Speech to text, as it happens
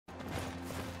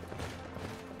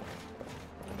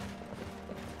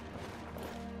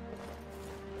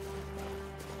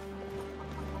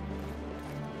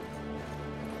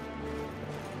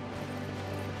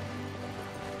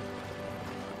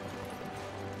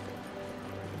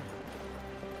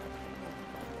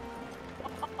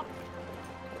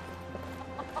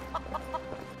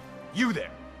You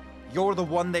there! You're the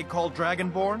one they call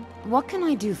Dragonborn? What can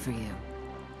I do for you?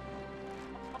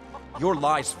 Your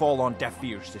lies fall on deaf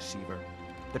ears, deceiver.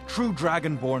 The true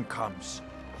Dragonborn comes.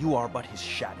 You are but his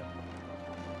shadow.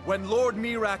 When Lord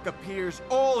Miraak appears,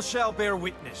 all shall bear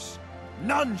witness.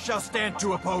 None shall stand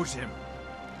to oppose him.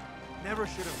 Never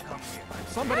should have come here.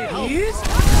 Somebody help!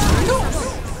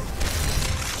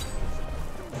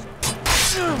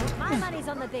 My money's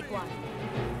on the big one.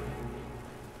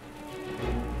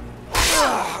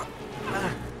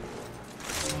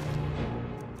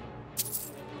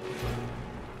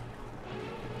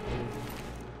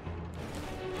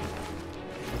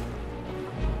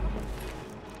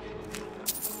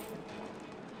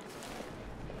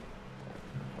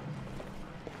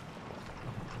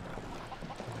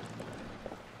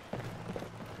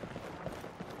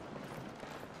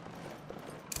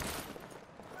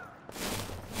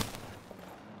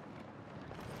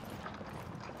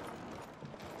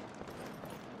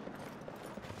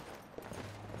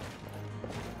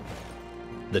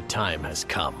 The time has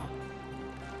come.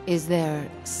 Is there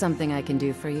something I can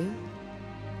do for you?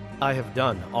 I have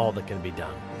done all that can be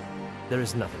done. There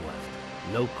is nothing left.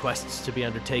 No quests to be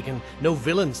undertaken, no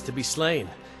villains to be slain,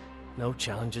 no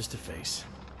challenges to face.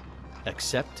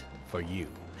 Except for you.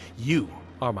 You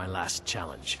are my last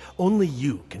challenge. Only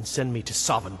you can send me to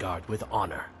Sovngarde with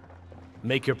honor.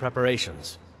 Make your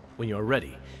preparations. When you're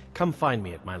ready, come find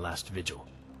me at my last vigil.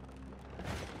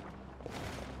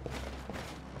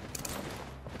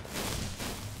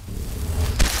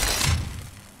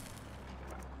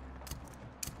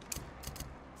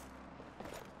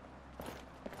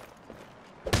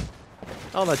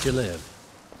 I'll let you live.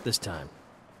 This time.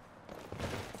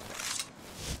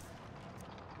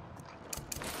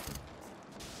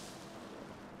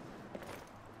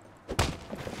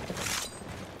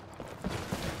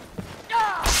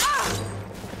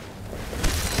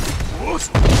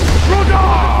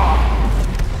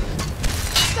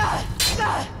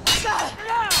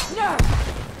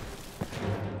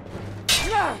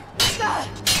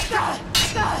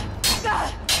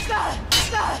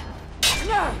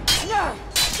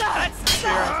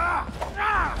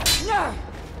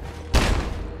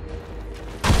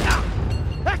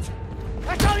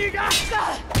 That's all you got?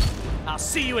 I'll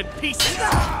see you in pieces!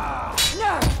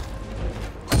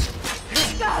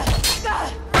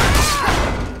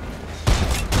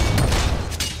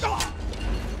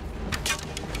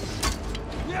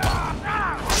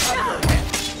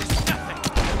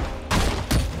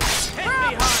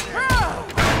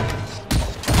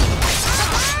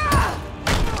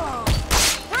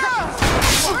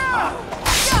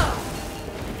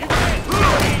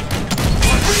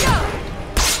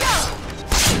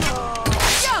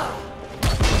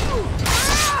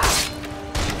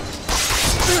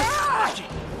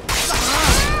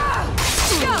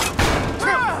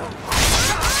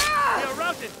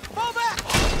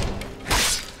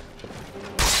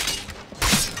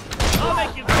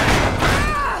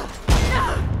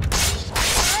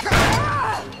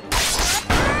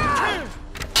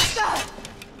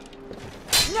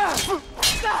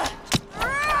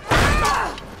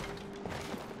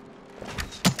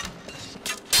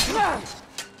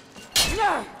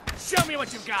 Show me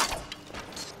what you've got!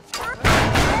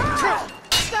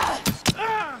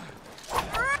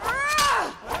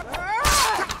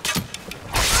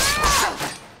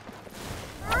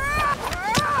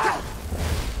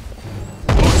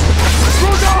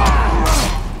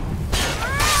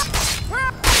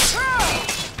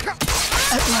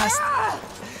 At last,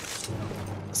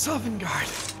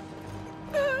 Sovngarde.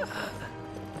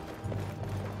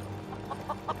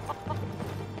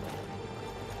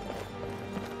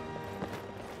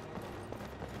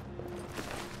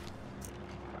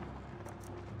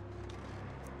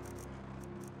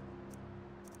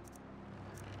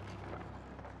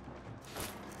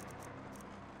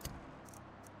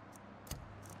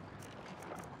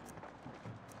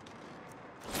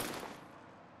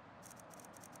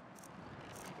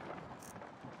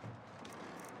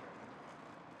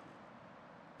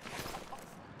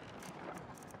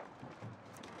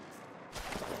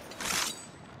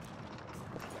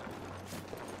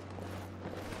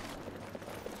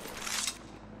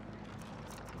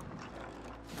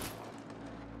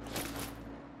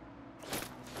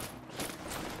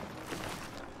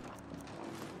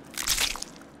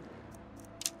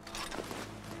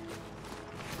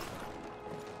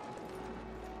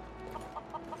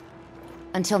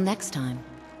 Until next time.